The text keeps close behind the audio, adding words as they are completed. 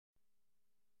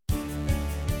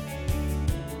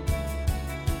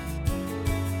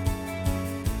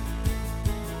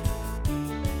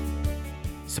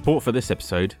Support for this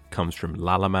episode comes from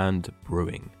Lallemand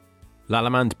Brewing.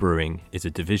 Lallemand Brewing is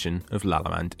a division of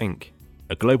Lallemand Inc.,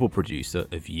 a global producer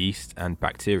of yeast and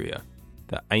bacteria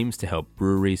that aims to help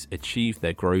breweries achieve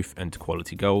their growth and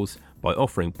quality goals by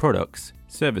offering products,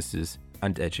 services,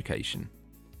 and education.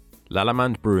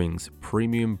 Lallemand Brewing's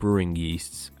premium brewing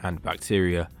yeasts and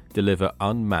bacteria deliver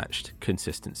unmatched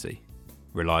consistency,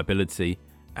 reliability,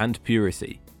 and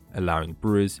purity, allowing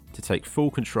brewers to take full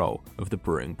control of the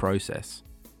brewing process.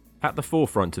 At the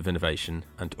forefront of innovation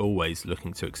and always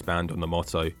looking to expand on the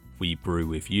motto, "We brew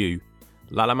with you,"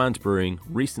 Lallemand Brewing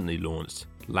recently launched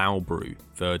Lao Brew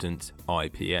Verdant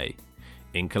IPA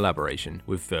in collaboration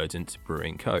with Verdant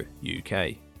Brewing Co.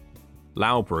 UK.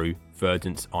 Lao Brew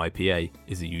Verdant IPA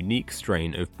is a unique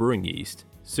strain of brewing yeast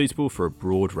suitable for a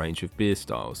broad range of beer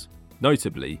styles,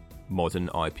 notably modern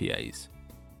IPAs.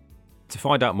 To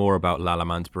find out more about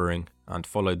Lallemand Brewing and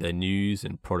follow their news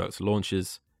and product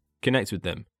launches, connect with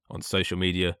them on social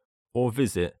media or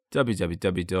visit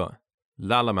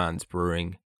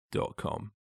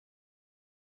www.lallamandbrewing.com.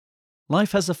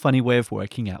 Life has a funny way of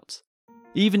working out,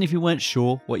 even if you weren't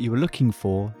sure what you were looking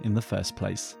for in the first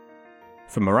place.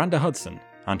 For Miranda Hudson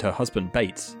and her husband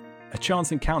Bates, a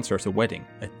chance encounter at a wedding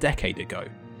a decade ago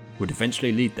would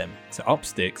eventually lead them to up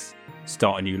sticks,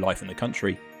 start a new life in the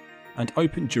country, and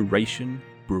open Duration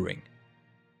Brewing,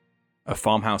 a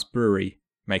farmhouse brewery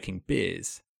making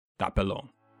beers that belong.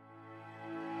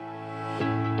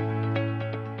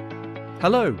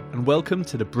 Hello and welcome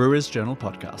to the Brewers Journal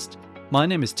podcast. My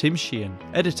name is Tim Sheehan,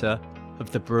 editor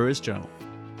of the Brewers Journal.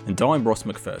 And I'm Ross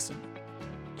McPherson.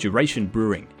 Duration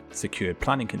Brewing secured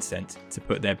planning consent to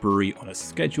put their brewery on a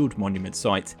scheduled monument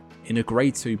site in a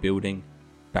Grade 2 building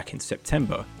back in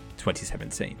September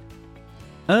 2017.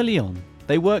 Early on,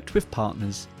 they worked with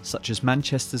partners such as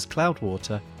Manchester's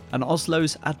Cloudwater and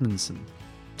Oslo's Admundsen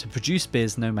to produce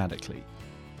beers nomadically.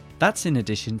 That's in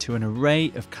addition to an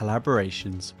array of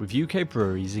collaborations with UK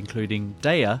breweries including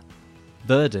Deya,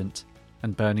 Verdant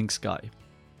and Burning Sky.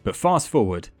 But fast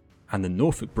forward, and the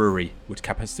Norfolk Brewery would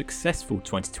cap a successful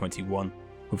 2021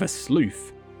 with a slew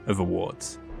of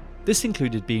awards. This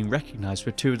included being recognised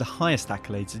with two of the highest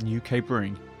accolades in UK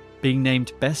brewing, being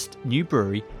named Best New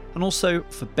Brewery and also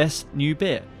for Best New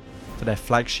Beer for their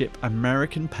flagship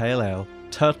American Pale Ale,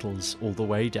 Turtles All the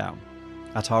Way Down,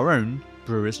 at our own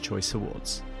Brewers' Choice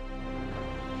Awards.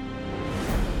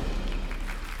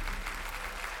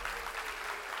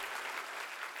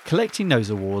 Collecting those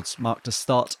awards marked the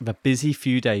start of a busy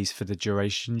few days for the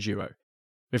Duration duo,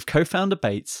 with co-founder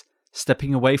Bates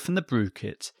stepping away from the brew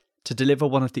kit to deliver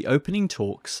one of the opening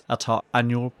talks at our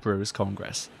annual Brewers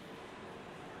Congress.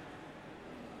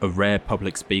 A rare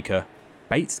public speaker,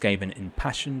 Bates gave an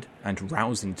impassioned and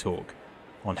rousing talk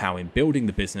on how in building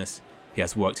the business he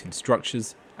has worked in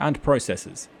structures and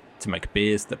processes to make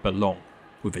beers that belong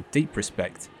with a deep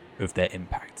respect of their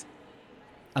impact.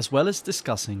 As well as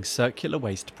discussing circular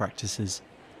waste practices,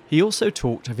 he also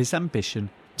talked of his ambition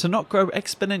to not grow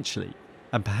exponentially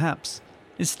and perhaps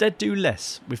instead do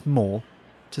less with more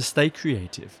to stay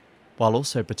creative, while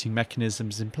also putting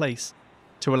mechanisms in place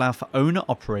to allow for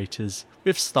owner-operators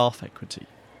with staff equity.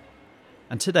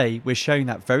 And today we're showing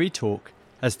that very talk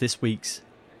as this week's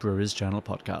Brewers Journal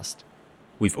podcast.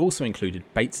 We've also included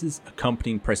Bates's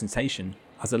accompanying presentation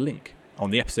as a link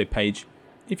on the episode page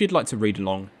if you'd like to read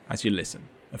along as you listen,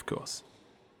 of course.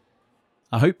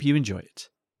 I hope you enjoy it.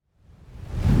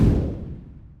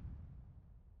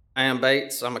 I am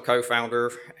Bates. I'm a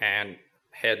co-founder and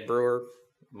head brewer,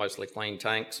 mostly clean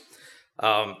tanks.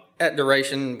 At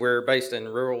Duration, we're based in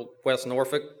rural West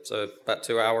Norfolk, so about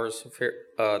 2 hours of here,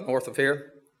 north of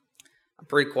here. I'm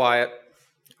pretty quiet.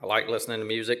 I like listening to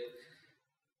music.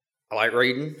 I like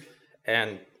reading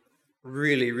and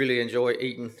really enjoy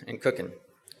eating and cooking.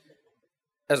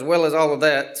 As well as all of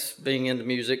that, being into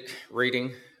music,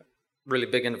 reading, really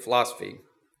big into philosophy.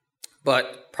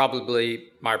 But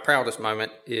probably my proudest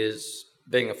moment is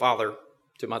being a father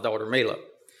to my daughter, Mila.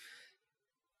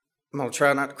 I'm going to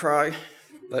try not to cry,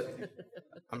 but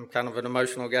I'm kind of an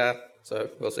emotional guy, so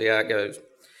we'll see how it goes.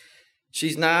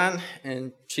 She's 9,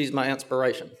 and she's my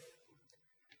inspiration.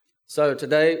 So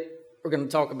today, we're going to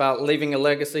talk about leaving a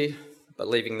legacy, but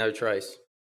leaving no trace.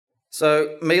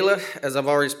 So Mila, as I've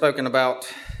already spoken about,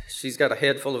 she's got a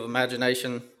head full of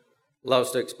imagination,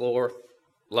 loves to explore,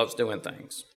 loves doing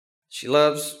things. She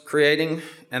loves creating,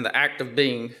 and the act of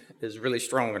being is really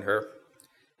strong in her,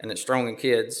 and it's strong in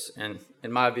kids, and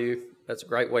in my view, that's a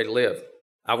great way to live.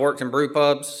 I've worked in brew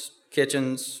pubs,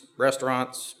 kitchens,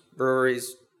 restaurants,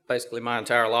 breweries, basically my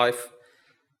entire life.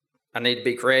 I need to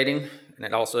be creating, and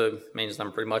it also means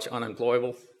I'm pretty much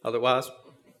unemployable otherwise.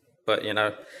 But,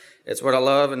 It's what I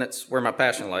love, and it's where my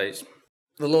passion lays.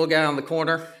 The little guy on the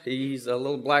corner, he's a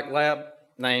little black lab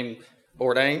named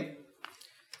Bourdain.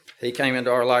 He came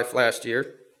into our life last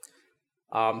year.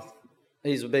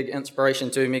 He's a big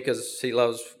inspiration to me because he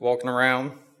loves walking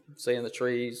around, seeing the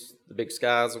trees, the big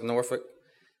skies of Norfolk,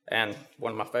 and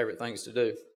one of my favorite things to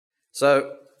do.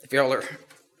 So if y'all are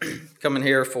coming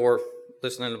here for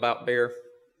listening about beer,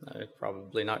 I'm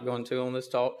probably not going to on this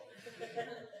talk.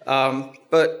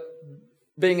 But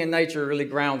being in nature really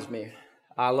grounds me.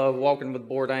 I love walking with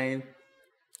Bourdain.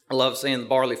 I love seeing the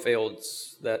barley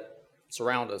fields that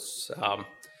surround us.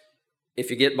 If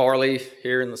you get barley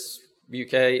here in the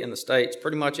UK, in the States,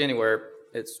 pretty much anywhere,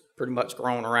 it's pretty much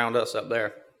grown around us up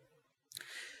there.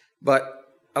 But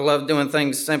I love doing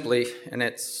things simply, and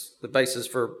it's the basis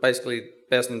for basically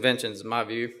best inventions, in my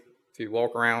view. If you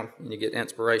walk around and you get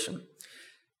inspiration.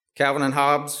 Calvin and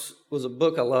Hobbes was a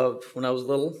book I loved when I was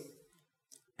little,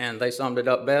 and they summed it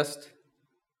up best.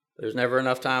 There's never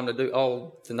enough time to do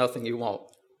all to nothing you want.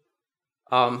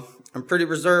 I'm pretty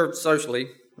reserved socially,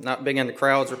 not big into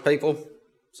crowds or people,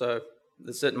 so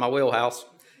this isn't my wheelhouse,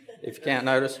 if you can't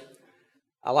notice.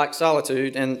 I like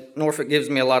solitude, and Norfolk gives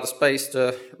me a lot of space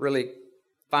to really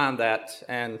find that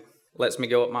and lets me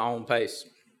go at my own pace.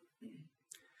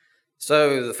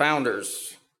 So the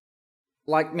founders,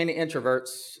 like many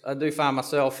introverts, I do find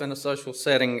myself in a social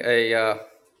setting, a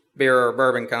beer or a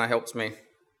bourbon kind of helps me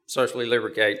socially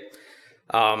lubricate.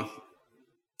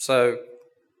 So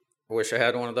I wish I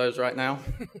had one of those right now.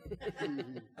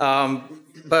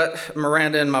 But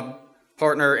Miranda, and my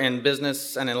partner in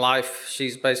business and in life,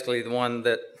 she's basically the one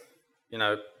that,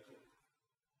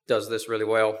 does this really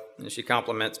well, and she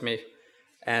compliments me,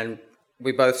 and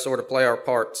we both sort of play our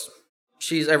parts.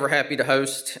 She's ever happy to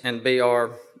host and be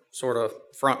our sort of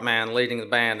front man leading the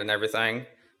band and everything,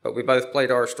 but we both play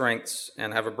to our strengths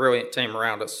and have a brilliant team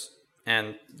around us,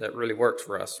 and that really works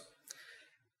for us.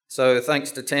 So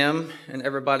thanks to Tim and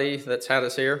everybody that's had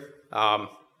us here,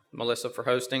 Melissa for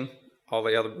hosting, all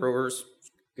the other brewers.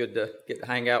 Good to get to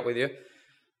hang out with you.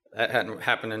 That hadn't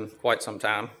happened in quite some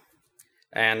time.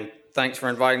 And thanks for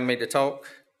inviting me to talk,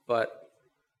 but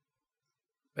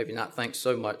maybe not thanks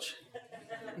so much.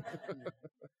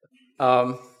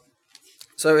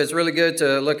 So it's really good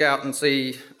to look out and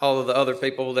see all of the other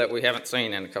people that we haven't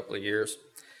seen in a couple of years.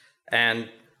 And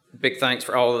big thanks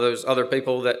for all of those other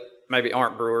people that maybe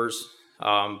aren't brewers,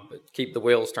 but keep the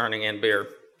wheels turning in beer,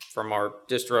 from our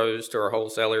distros to our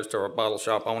wholesalers to our bottle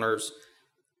shop owners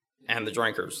and the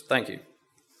drinkers. Thank you.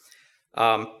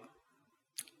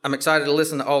 I'm excited to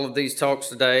listen to all of these talks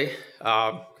today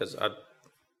because I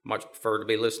much prefer to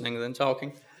be listening than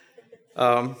talking.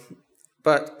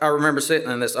 But I remember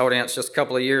sitting in this audience just a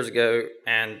couple of years ago,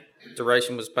 and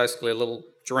Duration was basically a little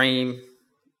dream.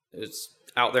 It was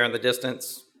out there in the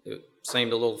distance. It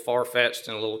seemed a little far-fetched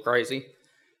and a little crazy.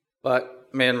 But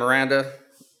me and Miranda,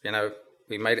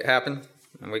 we made it happen,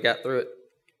 and we got through it.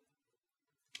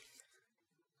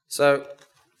 So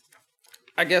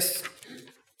I guess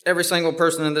every single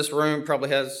person in this room probably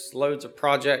has loads of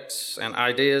projects and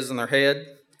ideas in their head,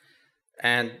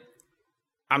 and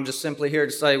I'm just simply here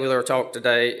to say with our talk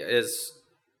today is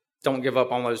don't give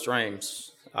up on those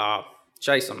dreams.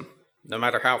 Chase them, no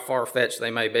matter how far-fetched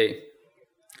they may be.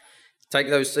 Take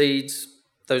those seeds,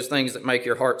 those things that make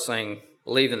your heart sing,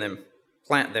 believe in them,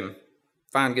 plant them,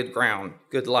 find good ground,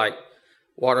 good light,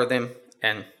 water them,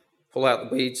 and pull out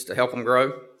the weeds to help them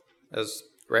grow, as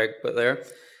Greg put there.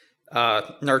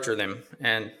 Nurture them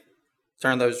and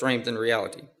turn those dreams into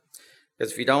reality.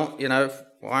 Because if you don't,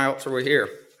 why else are we here?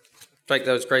 Take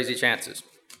those crazy chances.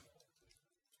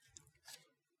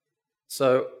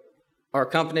 So, our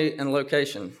company and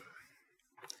location.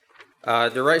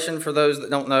 Duration, for those that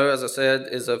don't know, as I said,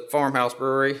 is a farmhouse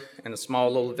brewery in a small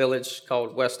little village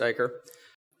called Westacre.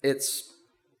 It's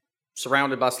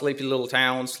surrounded by sleepy little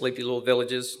towns, sleepy little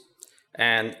villages,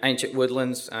 and ancient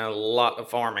woodlands, and a lot of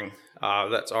farming.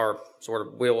 That's our sort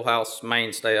of wheelhouse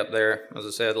mainstay up there. As I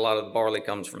said, a lot of the barley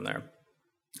comes from there.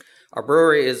 Our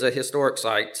brewery is a historic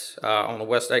site on the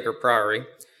Westacre Priory.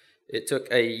 It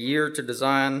took a year to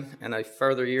design and a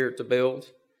further year to build.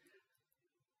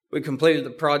 We completed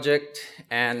the project,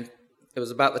 and it was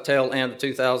about the tail end of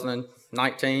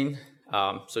 2019,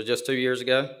 so just 2 years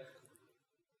ago,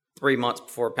 3 months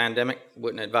before a pandemic.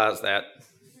 Wouldn't advise that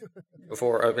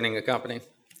before opening a company.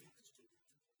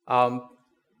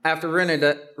 After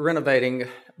renovating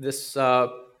this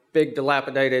big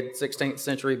dilapidated 16th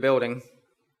century building,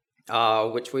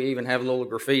 which we even have a little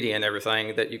graffiti and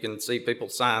everything that you can see people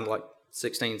signed like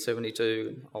 1672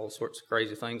 and all sorts of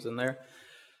crazy things in there.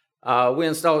 We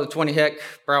installed a 20 heck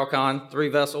Braucon 3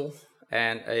 vessel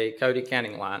and a Cody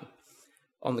canning line.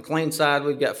 On the clean side,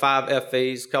 we've got 5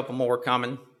 FVs, a couple more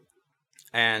coming.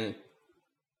 And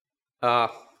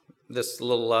this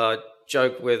little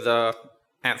joke with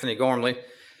Anthony Gormley,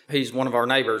 he's one of our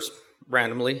neighbors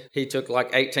randomly. He took like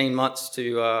 18 months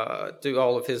to do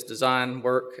all of his design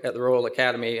work at the Royal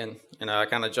Academy. And, I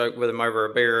kind of joked with him over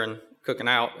a beer and cooking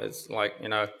out. It's like,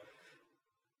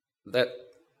 that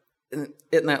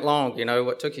isn't that long,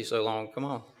 what took you so long? Come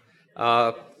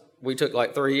on. We took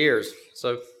like 3 years.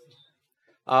 So,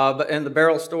 but in the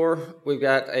barrel store, we've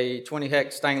got a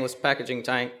 20-hect stainless packaging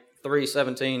tank, 3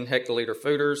 17-hectoliter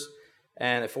fooders,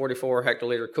 and a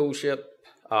 44-hectoliter cool ship,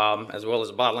 as well as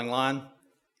a bottling line.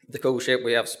 The cool ship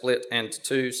we have split into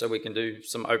 2 so we can do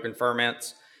some open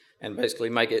ferments and basically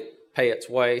make it pay its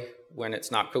way when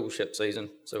it's not cool ship season,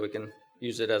 so we can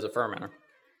use it as a fermenter.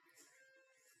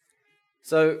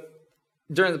 So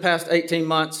during the past 18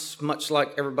 months, much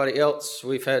like everybody else,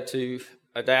 we've had to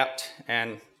adapt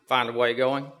and find a way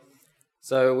going.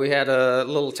 So we had a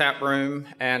little tap room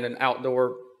and an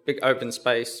outdoor big open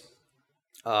space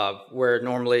where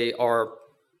normally our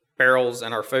barrels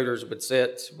and our fooders would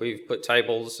sit. We've put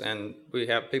tables and we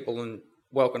have people and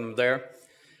welcome them there.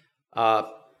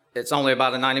 It's only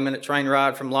about a 90-minute train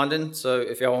ride from London, so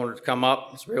if y'all wanted to come up,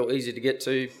 it's real easy to get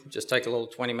to. Just take a little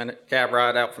 20-minute cab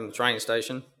ride out from the train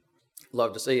station.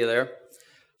 Love to see you there.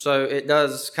 So it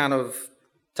does kind of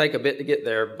take a bit to get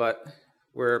there, but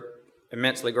we're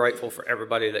immensely grateful for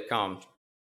everybody that comes.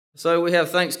 So we have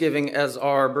Thanksgiving as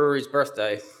our brewery's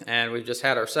birthday, and we've just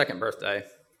had our 2nd birthday.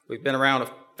 We've been around a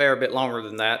fair bit longer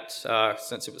than that,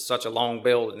 since it was such a long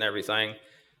build and everything.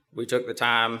 We took the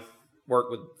time,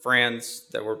 worked with friends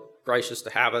that were gracious to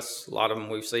have us. A lot of them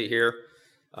we see here.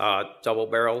 Double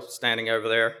Barrel standing over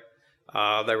there.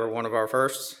 They were one of our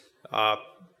first.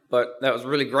 But that was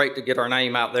really great to get our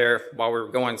name out there while we were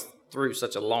going through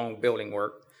such a long building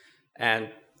work. And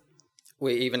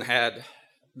we even had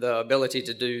the ability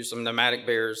to do some nomadic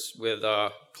beers with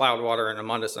Cloudwater and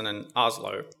Amundsen and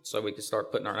Oslo, so we could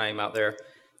start putting our name out there,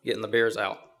 getting the beers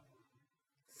out.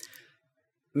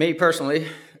 Me personally,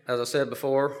 as I said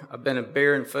before, I've been in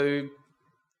beer and food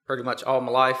pretty much all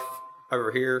my life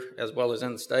over here as well as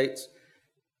in the States.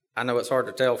 I know it's hard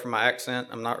to tell from my accent.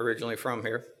 I'm not originally from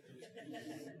here.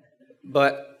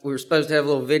 But we were supposed to have a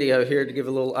little video here to give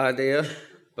a little idea,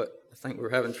 but I think we were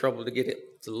having trouble to get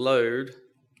it to load.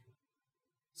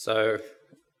 So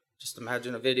just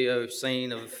imagine a video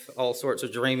scene of all sorts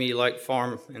of dreamy like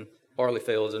farm and barley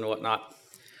fields and whatnot.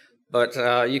 But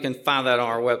you can find that on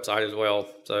our website as well.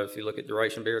 So if you look at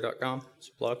durationbeer.com, it's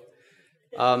a plug.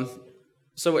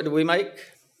 So what do we make?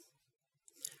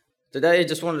 Today I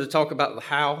just wanted to talk about the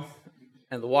how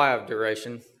and the why of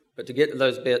Duration. But to get to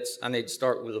those bits, I need to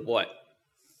start with the what.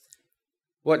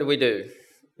 What do we do?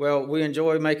 Well, we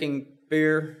enjoy making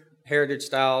beer, heritage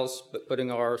styles, but putting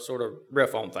our sort of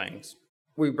riff on things.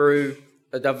 We brew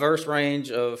a diverse range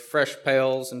of fresh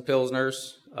pales and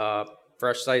pilsners,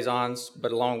 fresh saisons,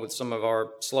 but along with some of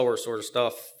our slower sort of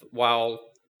stuff, wild,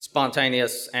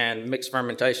 spontaneous, and mixed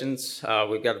fermentations.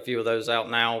 We've got a few of those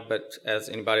out now, but as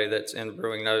anybody that's in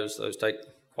brewing knows, those take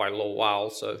quite a little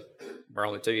while, so we're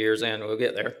only 2 years in, we'll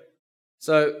get there.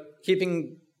 So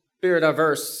keeping beer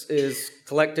diverse is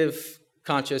collective,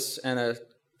 conscious, and a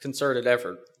concerted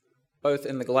effort, both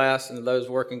in the glass and those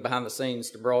working behind the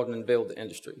scenes to broaden and build the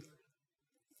industry.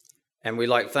 And we'd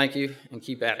like to thank you and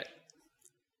keep at it.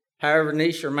 However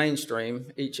niche or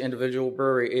mainstream each individual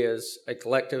brewery is, a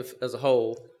collective as a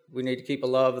whole, we need to keep a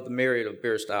love of the myriad of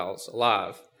beer styles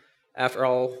alive. After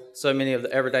all, so many of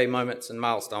the everyday moments and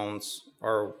milestones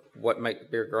are what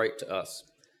make beer great to us.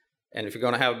 And if you're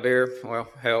going to have a beer, well,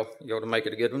 hell, you ought to make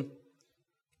it a good one.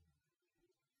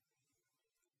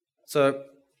 So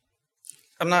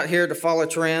I'm not here to follow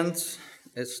trends.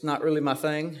 It's not really my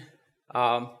thing.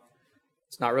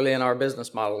 It's not really in our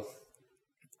business model.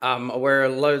 I'm aware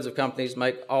loads of companies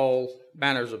make all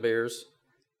manners of beers,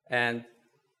 and,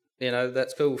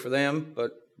 that's cool for them,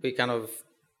 but we kind of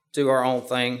do our own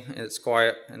thing, and it's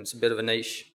quiet, and it's a bit of a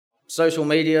niche. Social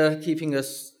media, keeping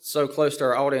us so close to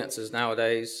our audiences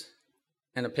nowadays,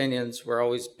 and opinions, we're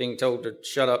always being told to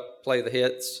shut up, play the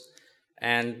hits,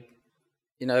 and,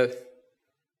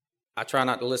 I try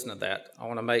not to listen to that. I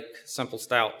want to make simple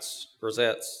stouts,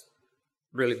 rosettes,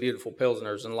 really beautiful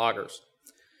pilsners and lagers.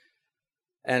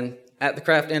 And at the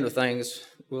craft end of things,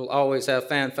 we'll always have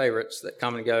fan favorites that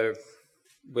come and go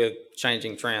with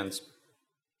changing trends.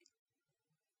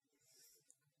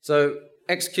 So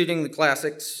executing the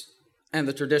classics and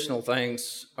the traditional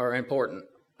things are important.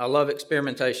 I love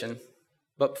experimentation,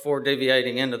 but before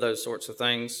deviating into those sorts of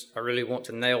things, I really want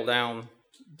to nail down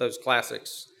those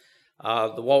classics.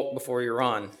 The walk before you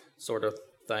run sort of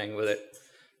thing with it.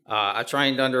 I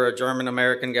trained under a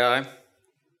German-American guy,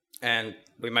 and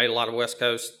we made a lot of West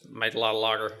Coast, made a lot of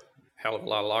lager, hell of a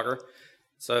lot of lager.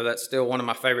 So that's still one of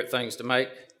my favorite things to make,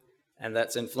 and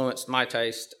that's influenced my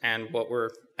taste and what we're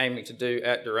aiming to do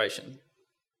at Duration.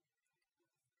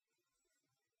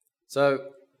 So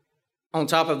on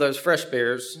top of those fresh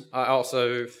beers, I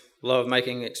also love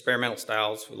making experimental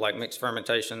styles like mixed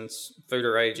fermentations,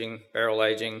 foeder aging, barrel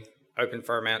aging, open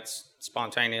ferments,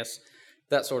 spontaneous,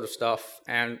 that sort of stuff.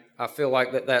 And I feel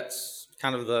like that's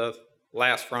kind of the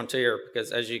last frontier,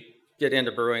 because as you get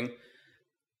into brewing,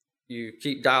 you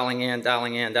keep dialing in,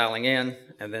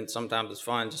 and then sometimes it's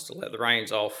fun just to let the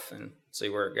reins off and see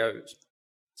where it goes.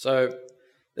 So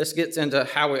this gets into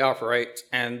how we operate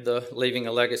and the leaving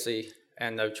a legacy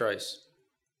and no trace.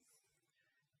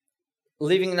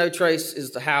 Leaving no trace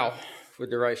is the how with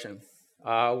Duration.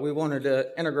 We wanted to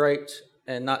integrate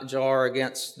and not jar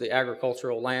against the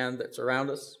agricultural land that's around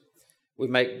us. We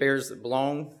make beers that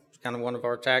belong. It's kind of one of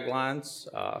our taglines.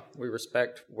 We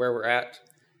respect where we're at,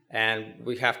 and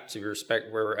we have to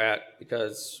respect where we're at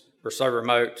because we're so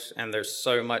remote and there's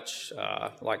so much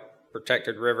like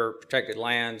protected river, protected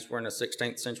lands. We're in a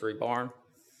 16th century barn.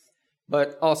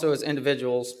 But also as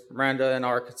individuals, Miranda and I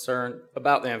are concerned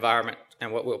about the environment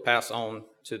and what we'll pass on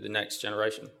to the next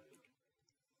generation.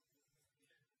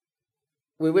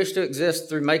 We wish to exist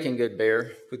through making good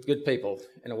beer with good people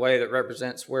in a way that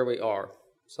represents where we are.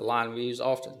 It's a line we use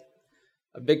often.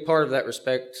 A big part of that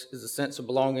respect is a sense of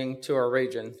belonging to our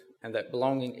region, and that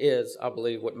belonging is, I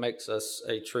believe, what makes us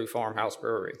a true farmhouse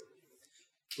brewery.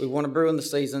 We want to brew in the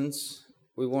seasons.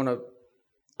 We want to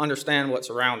understand what's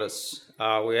around us.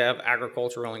 We have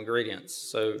agricultural ingredients,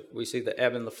 so we see the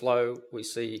ebb and the flow. We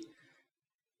see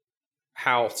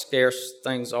how scarce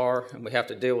things are, and we have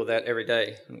to deal with that every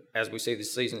day as we see the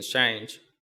seasons change.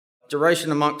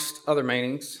 Duration, amongst other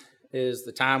meanings, is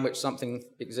the time which something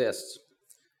exists.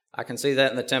 I can see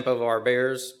that in the tempo of our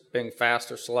beers, being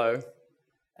fast or slow,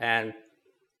 and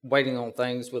waiting on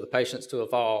things with the patience to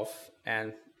evolve,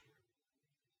 and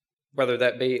whether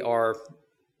that be our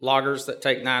lagers that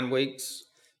take 9 weeks,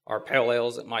 our pale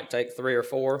ales that might take 3 or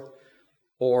 4,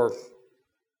 or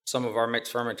some of our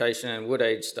mixed fermentation and wood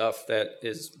age stuff that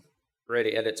is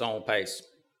ready at its own pace.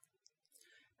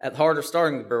 At the heart of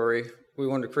starting the brewery, we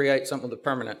wanted to create something with a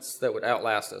permanence that would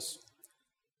outlast us.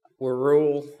 We're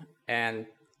rural, and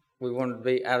we wanted to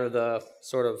be out of the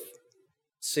sort of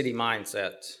city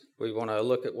mindset. We want to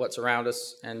look at what's around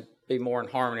us and be more in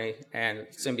harmony and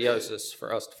symbiosis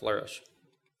for us to flourish.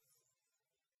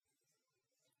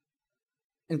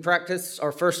 In practice,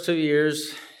 our first 2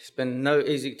 years, it's been no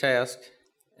easy task,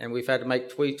 and we've had to make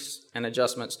tweaks and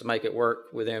adjustments to make it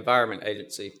work with the Environment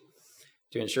Agency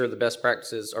to ensure the best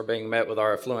practices are being met with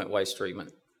our effluent waste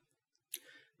treatment.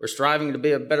 We're striving to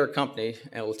be a better company,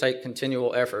 and it will take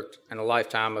continual effort and a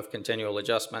lifetime of continual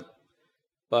adjustment.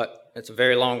 But it's a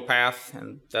very long path,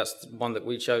 and that's the one that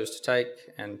we chose to take,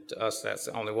 and to us, that's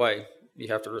the only way. You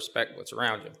have to respect what's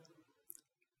around you.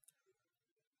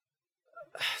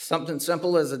 Something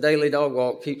simple as a daily dog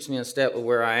walk keeps me in step with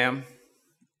where I am.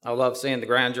 I love seeing the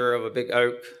grandeur of a big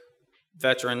oak,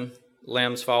 veteran,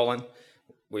 limbs falling.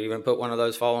 We even put one of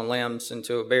those fallen limbs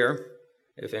into a beer.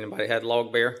 If anybody had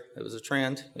log beer, it was a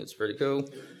trend. It's pretty cool.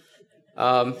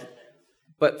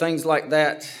 But things like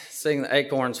that, seeing the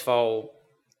acorns fall,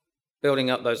 building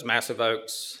up those massive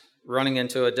oaks, running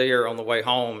into a deer on the way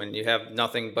home, and you have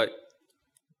nothing but,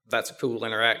 that's a cool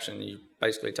interaction. You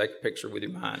basically take a picture with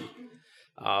your mind.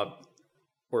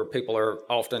 Where people are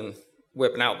often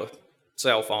whipping out the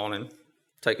cell phone and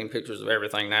taking pictures of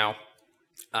everything now.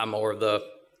 I'm more of the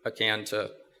akin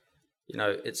to,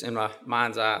 it's in my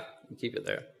mind's eye and keep it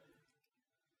there.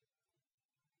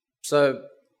 So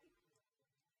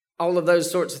all of those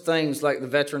sorts of things like the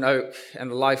veteran oak and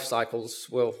the life cycles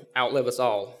will outlive us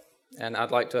all. And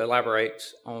I'd like to elaborate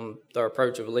on the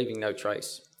approach of leaving no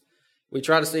trace. We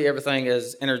try to see everything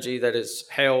as energy that is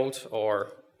held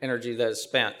or energy that is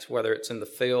spent, whether it's in the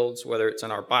fields, whether it's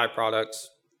in our byproducts,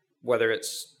 whether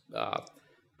it's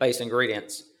base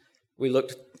ingredients. We look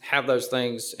to have those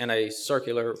things in a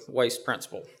circular waste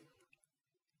principle.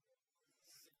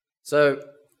 So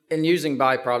in using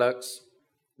byproducts,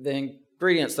 the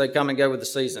ingredients, they come and go with the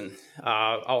season.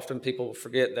 Often people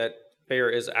forget that beer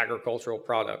is an agricultural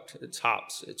product. It's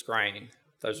hops, it's grain.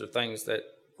 Those are things that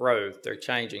grow. They're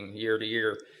changing year to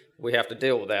year. We have to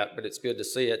deal with that, but it's good to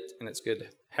see it, and it's good to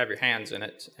have your hands in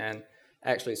it and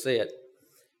actually see it.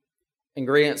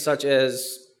 Ingredients such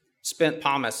as spent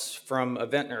pomace from a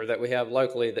vintner that we have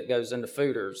locally that goes into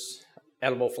foeders,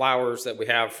 edible flowers that we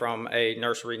have from a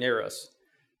nursery near us.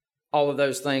 All of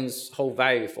those things hold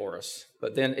value for us.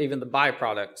 But then even the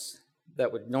byproducts,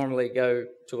 that would normally go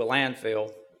to a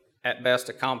landfill, at best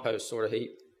a compost sort of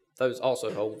heap, those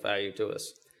also hold value to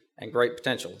us and great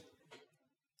potential.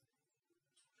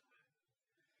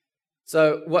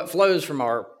 So what flows from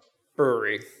our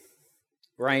brewery,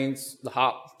 grains, the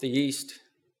hop, the yeast,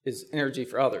 is energy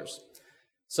for others.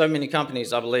 So many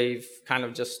companies, I believe, kind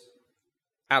of just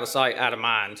out of sight, out of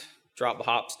mind, drop the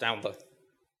hops down the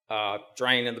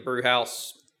drain in the brew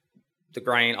house, the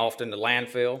grain off in the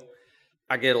landfill.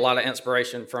 I get a lot of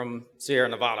inspiration from Sierra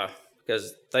Nevada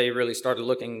because they really started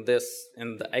looking this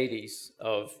in the 80s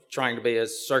of trying to be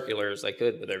as circular as they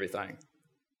could with everything.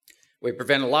 We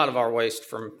prevent a lot of our waste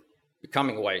from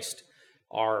becoming waste.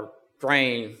 Our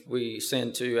grain we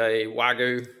send to a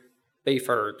Wagyu beef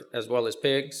herd as well as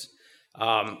pigs.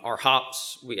 Our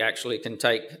hops we actually can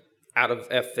take out of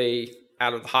FV,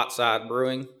 out of the hot side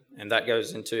brewing, and that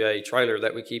goes into a trailer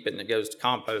that we keep it, and it goes to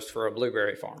compost for a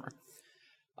blueberry farmer.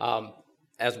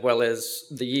 As well as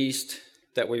the yeast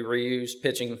that we reuse,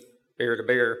 pitching beer to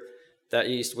beer. That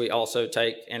yeast we also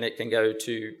take, and it can go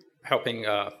to helping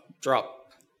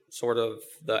drop sort of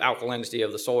the alkalinity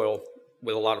of the soil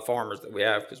with a lot of farmers that we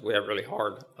have, because we have really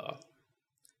hard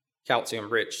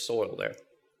calcium-rich soil there.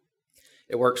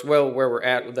 It works well where we're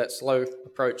at with that slow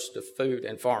approach to food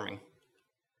and farming.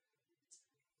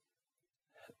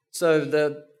 So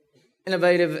the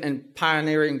innovative and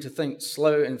pioneering to think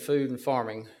slow in food and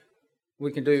farming,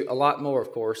 we can do a lot more,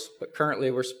 of course, but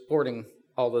currently we're supporting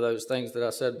all of those things that I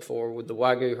said before with the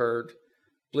Wagyu herd,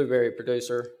 blueberry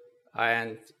producer,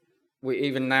 and we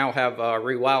even now have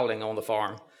rewilding on the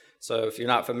farm. So if you're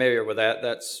not familiar with that,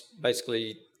 that's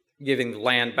basically giving the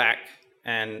land back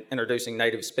and introducing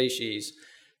native species.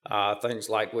 Things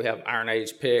like we have Iron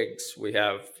Age pigs, we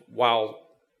have wild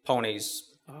ponies,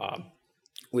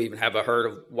 we even have a herd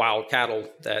of wild cattle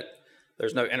that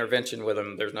there's no intervention with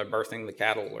them, there's no birthing the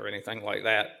cattle or anything like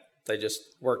that. They just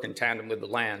work in tandem with the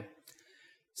land.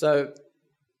 So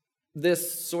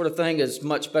this sort of thing is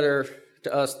much better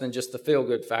to us than just the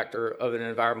feel-good factor of an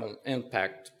environmental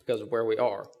impact because of where we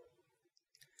are.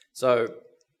 So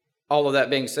all of that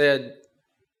being said,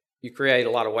 you create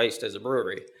a lot of waste as a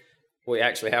brewery. We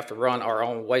actually have to run our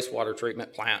own wastewater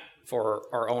treatment plant for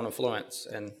our own effluents.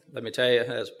 And let me tell you,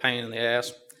 that's a pain in the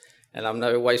ass. And I'm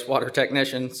no wastewater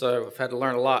technician, so I've had to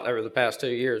learn a lot over the past 2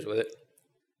 years with it.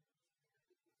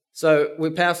 So we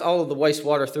pass all of the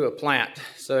wastewater through a plant.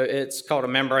 So it's called a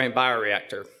membrane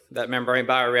bioreactor. That membrane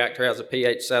bioreactor has a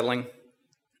pH settling.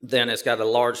 Then it's got a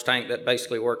large tank that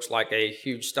basically works like a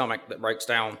huge stomach that breaks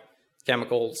down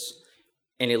chemicals,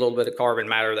 any little bit of carbon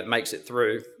matter that makes it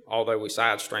through, although we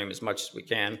side stream as much as we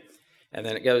can. And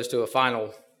then it goes to a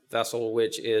final vessel,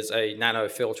 which is a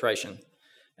nanofiltration.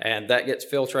 And that gets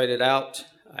filtrated out,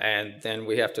 and then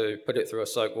we have to put it through a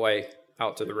soakaway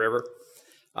out to the river.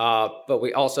 But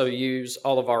we also use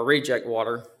all of our reject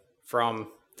water from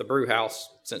the brew house.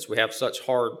 Since we have such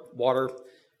hard water,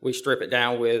 we strip it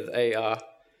down with a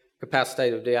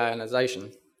capacitative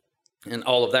deionization. And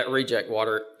all of that reject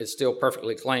water is still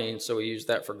perfectly clean, so we use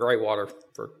that for gray water,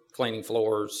 for cleaning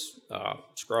floors,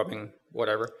 scrubbing,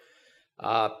 whatever.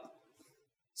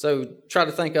 So try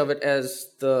to think of it as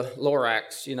the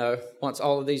Lorax, you know, once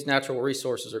all of these natural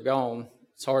resources are gone,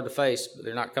 it's hard to face, but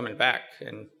they're not coming back.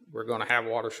 And we're going to have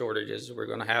water shortages. We're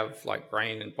going to have like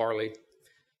grain and barley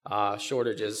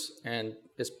shortages, and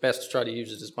it's best to try to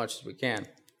use it as much as we can.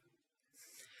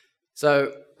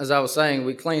 So as I was saying,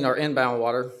 we clean our inbound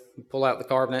water, we pull out the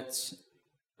carbonates,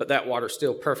 but that water's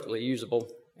still perfectly usable,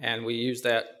 and we use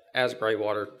that as gray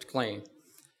water to clean.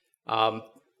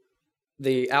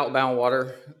 The outbound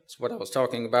water, is what I was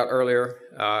talking about earlier,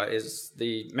 is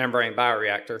the membrane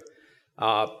bioreactor.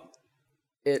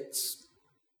 It's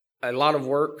a lot of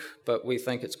work, but we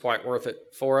think it's quite worth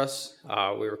it for us.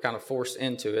 We were kind of forced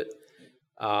into it.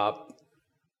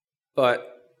 But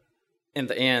in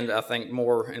the end, I think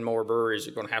more and more breweries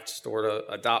are going to have to sort of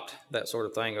adopt that sort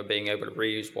of thing of being able to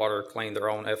reuse water, clean their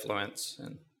own effluents,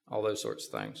 and all those sorts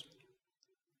of things.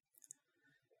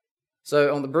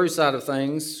 So on the brew side of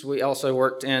things, we also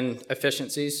worked in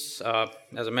efficiencies.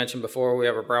 As I mentioned before, we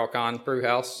have a Braucon brew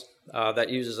house that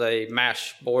uses a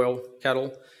mash boil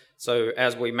kettle. So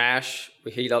as we mash,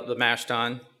 we heat up the mash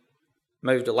tun,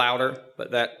 move to lauter,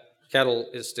 but that kettle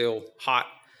is still hot,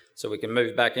 so we can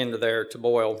move back into there to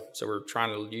boil. So we're trying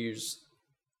to use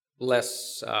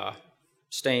less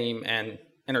steam and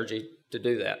energy to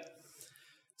do that.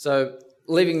 So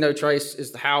leaving no trace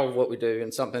is the how of what we do,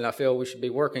 and something I feel we should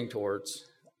be working towards.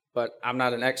 But I'm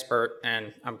not an expert,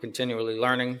 and I'm continually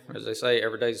learning. As they say,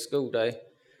 every day's a school day.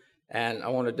 And I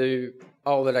want to do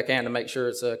all that I can to make sure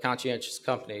it's a conscientious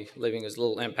company, leaving as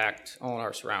little impact on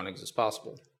our surroundings as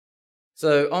possible.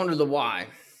 So on to the why.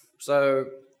 So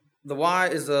the why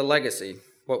is the legacy,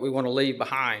 what we want to leave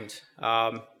behind.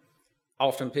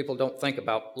 Often people don't think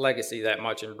about legacy that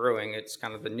much in brewing. It's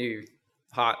kind of the new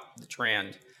hot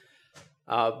trend.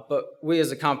 But we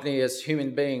as a company, as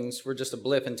human beings, we're just a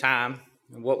blip in time.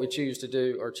 And what we choose to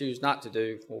do or choose not to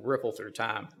do will ripple through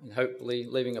time, and hopefully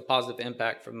leaving a positive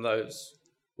impact from those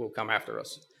who will come after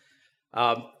us.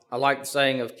 I like the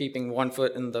saying of keeping one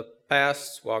foot in the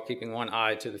past while keeping one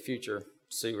eye to the future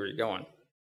to see where you're going.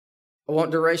 I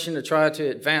want Duration to try to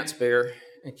advance beer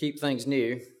and keep things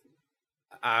new.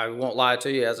 I won't lie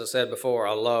to you, as I said before,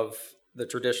 I love the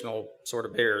traditional sort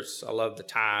of beers. I love the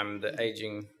time, the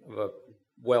aging of a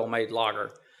well-made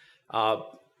lager.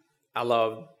 I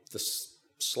love the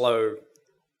slow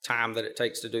time that it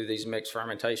takes to do these mixed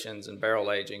fermentations and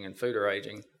barrel aging and foeder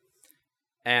aging.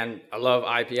 And I love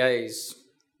IPAs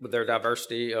with their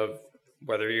diversity of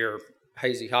whether you're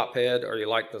hazy hophead or you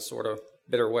like the sort of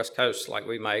bitter West Coast like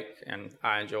we make and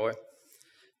I enjoy.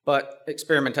 But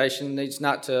experimentation needs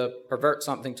not to pervert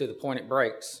something to the point it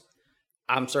breaks.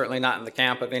 I'm certainly not in the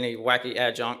camp of any wacky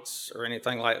adjuncts or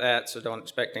anything like that, so don't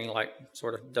expect any like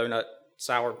sort of donut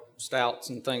sour stouts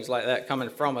and things like that coming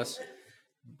from us.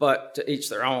 But to each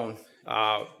their own,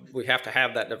 we have to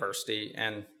have that diversity,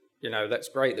 and that's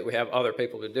great that we have other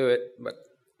people to do it, but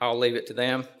I'll leave it to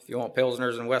them. If you want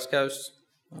Pilsners and West Coast,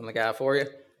 I'm the guy for you.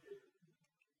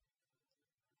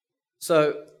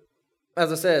 So,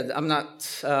 as I said, I'm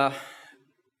not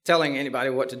telling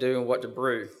anybody what to do and what to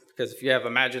brew, because if you have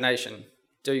imagination,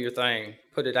 do your thing,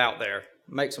 put it out there,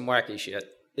 make some wacky shit.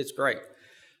 It's great.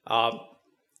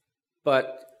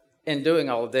 But in doing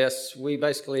all of this, we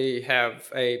basically have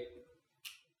a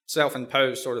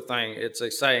self-imposed sort of thing. It's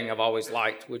a saying I've always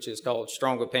liked, which is called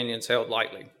strong opinions held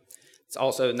lightly. It's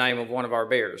also the name of one of our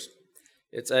beers.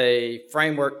 It's a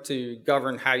framework to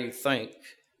govern how you think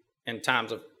in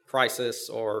times of crisis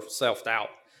or self-doubt.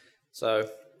 So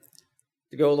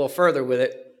to go a little further with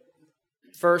it,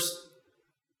 first,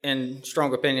 in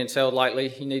strong opinions held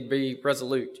lightly, you need to be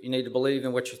resolute. You need to believe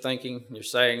in what you're thinking, you're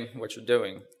saying, what you're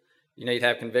doing. You need to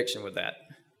have conviction with that.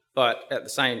 But at the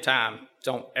same time,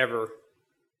 don't ever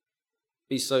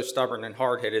be so stubborn and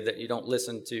hard-headed that you don't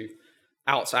listen to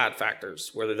outside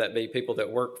factors, whether that be people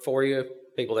that work for you,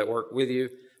 people that work with you,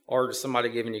 or just somebody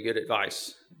giving you good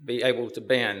advice. Be able to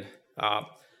bend. I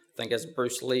think as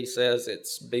Bruce Lee says,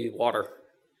 it's be water.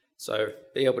 So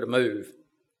be able to move.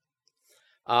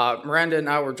 Miranda and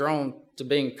I were drawn to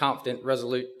being confident,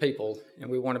 resolute people, and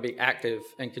we want to be active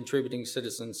and contributing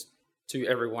citizens to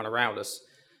everyone around us.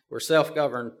 We're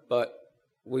self-governed, but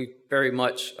we very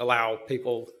much allow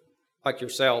people like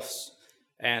yourselves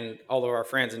and all of our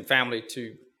friends and family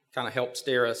to kind of help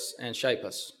steer us and shape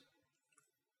us.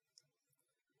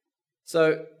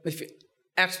 So if you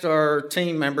asked our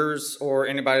team members or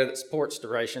anybody that supports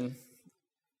Duration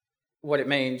what it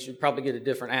means, you'd probably get a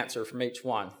different answer from each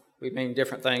one. We mean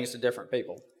different things to different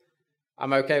people.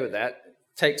 I'm okay with that. It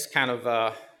takes kind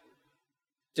of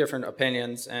different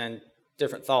opinions and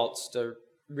different thoughts to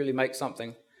really make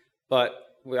something,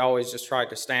 but we always just try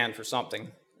to stand for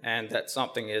something, and that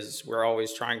something is we're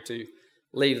always trying to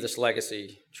leave this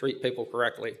legacy, treat people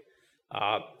correctly,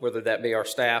 whether that be our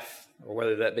staff or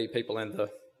whether that be people in the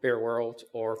beer world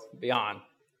or beyond.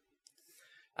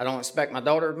 I don't expect my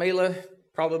daughter, Mila,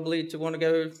 probably to want to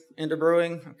go into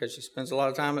brewing because she spends a lot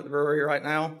of time at the brewery right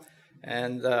now,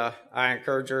 and I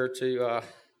encourage her to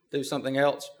do something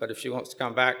else, but if she wants to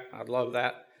come back, I'd love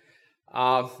that.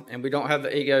 And we don't have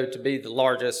the ego to be the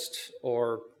largest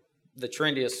or the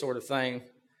trendiest sort of thing,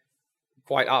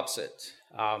 quite opposite.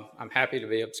 I'm happy to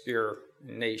be obscure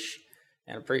and niche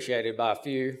and appreciated by a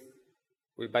few.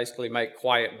 We basically make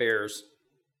quiet beers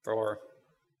for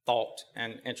thought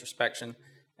and introspection,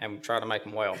 and we try to make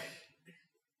them well.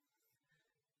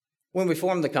 When we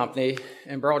formed the company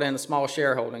and brought in a small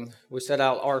shareholding, we set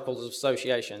out articles of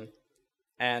association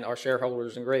and our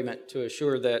shareholders' agreement to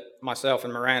assure that myself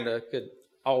and Miranda could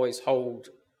always hold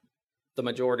the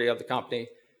majority of the company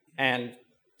and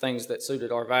things that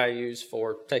suited our values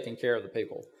for taking care of the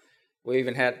people. We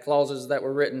even had clauses that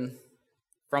were written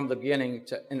from the beginning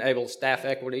to enable staff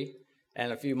equity,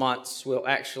 and in a few months we'll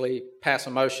actually pass a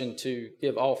motion to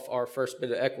give off our first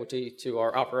bit of equity to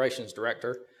our operations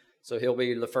director, so he'll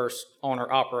be the first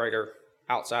owner-operator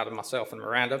outside of myself and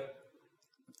Miranda,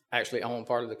 actually own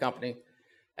part of the company,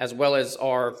 as well as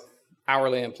our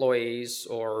hourly employees,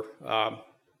 or I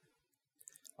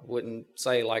wouldn't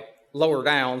say like lower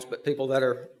downs, but people that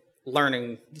are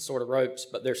learning the sort of ropes,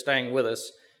 but they're staying with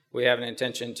us. We have an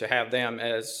intention to have them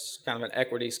as kind of an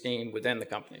equity scheme within the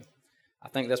company. I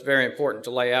think that's very important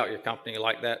to lay out your company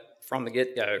like that from the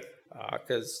get-go,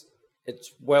 because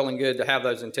it's well and good to have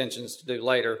those intentions to do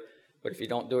later, but if you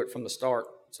don't do it from the start,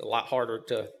 it's a lot harder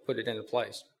to put it into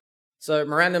place. So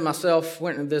Miranda and myself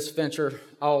went into this venture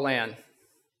all in.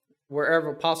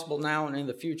 Wherever possible now and in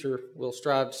the future, we'll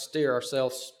strive to steer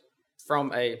ourselves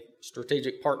from a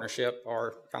strategic partnership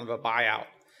or kind of a buyout.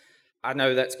 I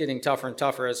know that's getting tougher and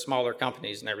tougher as smaller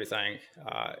companies and everything.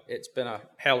 It's been a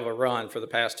hell of a run for the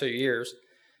past 2 years,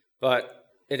 but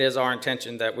it is our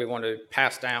intention that we want to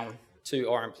pass down to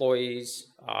our employees,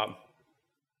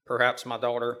 perhaps my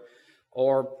daughter,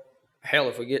 or hell,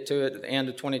 if we get to it at the end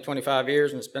of 20, 25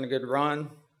 years and it's been a good run,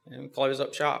 and close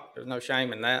up shop. There's no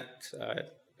shame in that.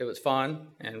 It was fun,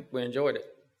 and we enjoyed it.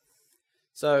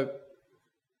 So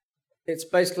it's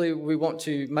basically we want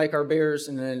to make our beers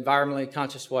in an environmentally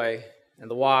conscious way, and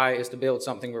the why is to build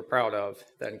something we're proud of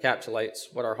that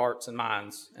encapsulates what our hearts and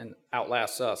minds and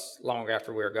outlasts us long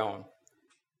after we're gone.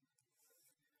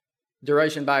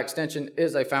 Duration, by extension,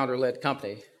 is a founder-led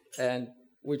company, and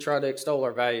we try to extol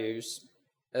our values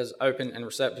as open and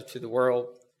receptive to the world.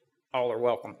 All are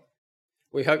welcome.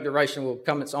 We hope Duration will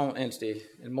become its own entity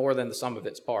and more than the sum of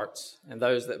its parts, and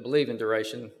those that believe in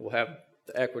Duration will have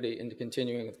the equity into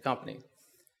continuing the company.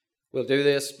 We'll do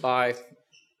this by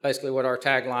basically what our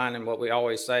tagline and what we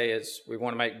always say is we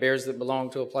want to make beers that belong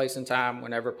to a place and time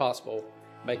whenever possible,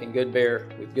 making good beer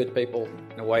with good people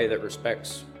in a way that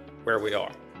respects where we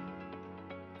are.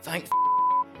 Thank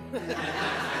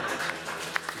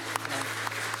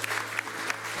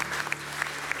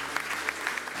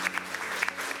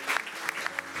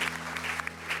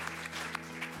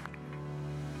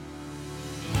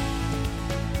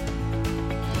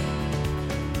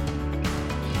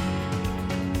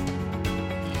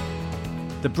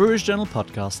The Brewers Journal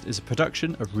podcast is a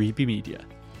production of Reby Media.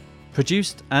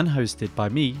 Produced and hosted by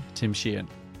me, Tim Sheehan.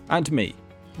 And me,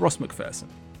 Ross McPherson.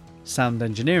 Sound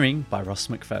engineering by Ross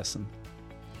McPherson.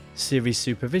 Series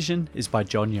supervision is by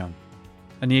John Young.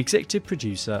 And the executive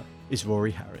producer is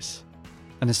Rory Harris.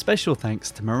 And a special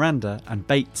thanks to Miranda and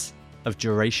Bates of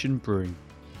Duration Brewing.